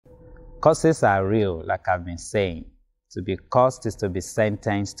Curses are real, like I've been saying. To be cursed is to be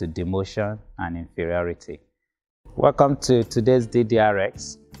sentenced to demotion and inferiority. Welcome to today's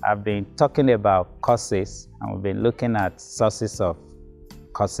DDRx. I've been talking about curses, and we've been looking at sources of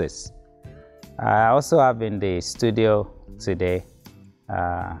curses. I also have in the studio today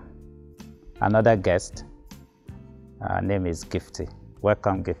another guest. Her name is Gifty.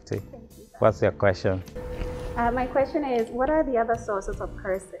 Welcome, Gifty. Thank you. What's your question? My question is, what are the other sources of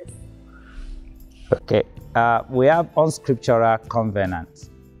curses? Okay, we have unscriptural covenants.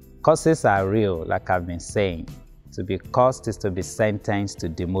 Curses are real, like I've been saying. To be cursed is to be sentenced to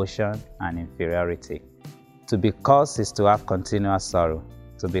demotion and inferiority. To be cursed is to have continuous sorrow.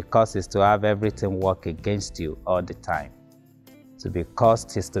 To be cursed is to have everything work against you all the time. To be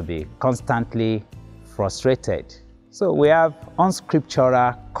cursed is to be constantly frustrated. So we have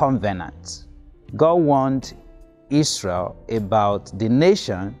unscriptural covenants. God warned Israel about the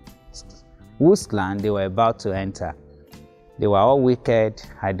nation whose land they were about to enter. They were all wicked,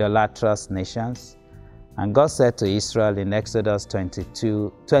 idolatrous nations. And God said to Israel in Exodus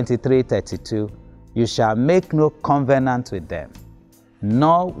 23:32, "You shall make no covenant with them,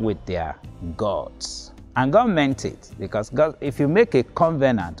 nor with their gods." And God meant it, because God, if you make a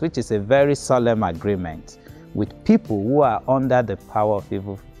covenant, which is a very solemn agreement with people who are under the power of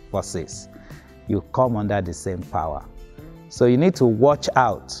evil forces, you come under the same power. So you need to watch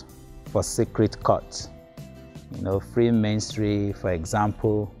out for secret courts. You know, free ministry, for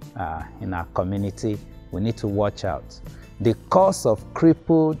example, in our community, we need to watch out. The cause of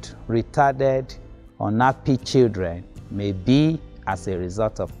crippled, retarded, unhappy children may be as a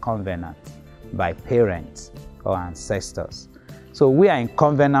result of covenant by parents or ancestors. So we are in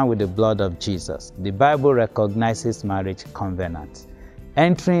covenant with the blood of Jesus. The Bible recognizes marriage covenant.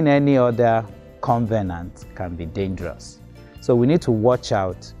 Entering any other covenant can be dangerous. So we need to watch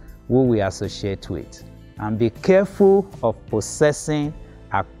out who we associate with and be careful of possessing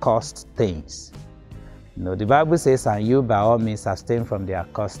accursed things. You know, the Bible says, "And you by all means abstain from the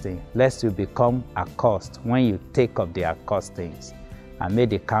accursed thing, lest you become accursed when you take of the accursed things, and made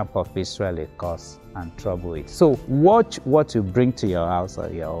the camp of Israel a curse and trouble it." So watch what you bring to your house or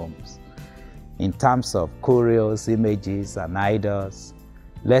your homes in terms of curios, images, and idols,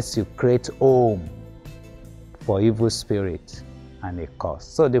 lest you create home for evil spirit and a curse.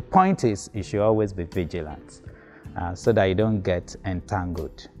 So the point is, you should always be vigilant so that you don't get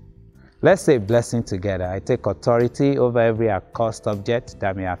entangled. Let's say blessing together. I take authority over every accursed object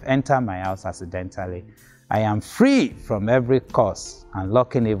that may have entered my house accidentally. I am free from every curse and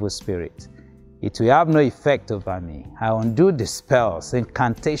locking evil spirit. It will have no effect over me. I undo the spells,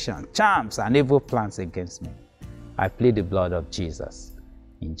 incantations, charms, and evil plans against me. I plead the blood of Jesus.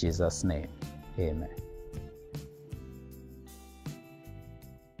 In Jesus' name, amen.